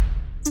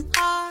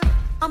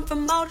I'm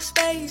from outer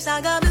space.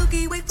 I got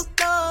Milky Way for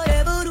blood,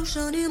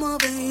 evolution in my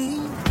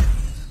veins.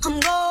 I'm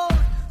gold,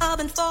 I've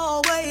been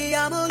far away.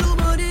 I'm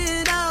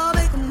illuminated, I'll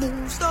make a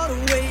move, start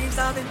a wave.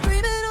 I've been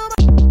dreaming of.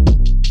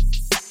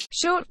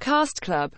 Short Cast Club.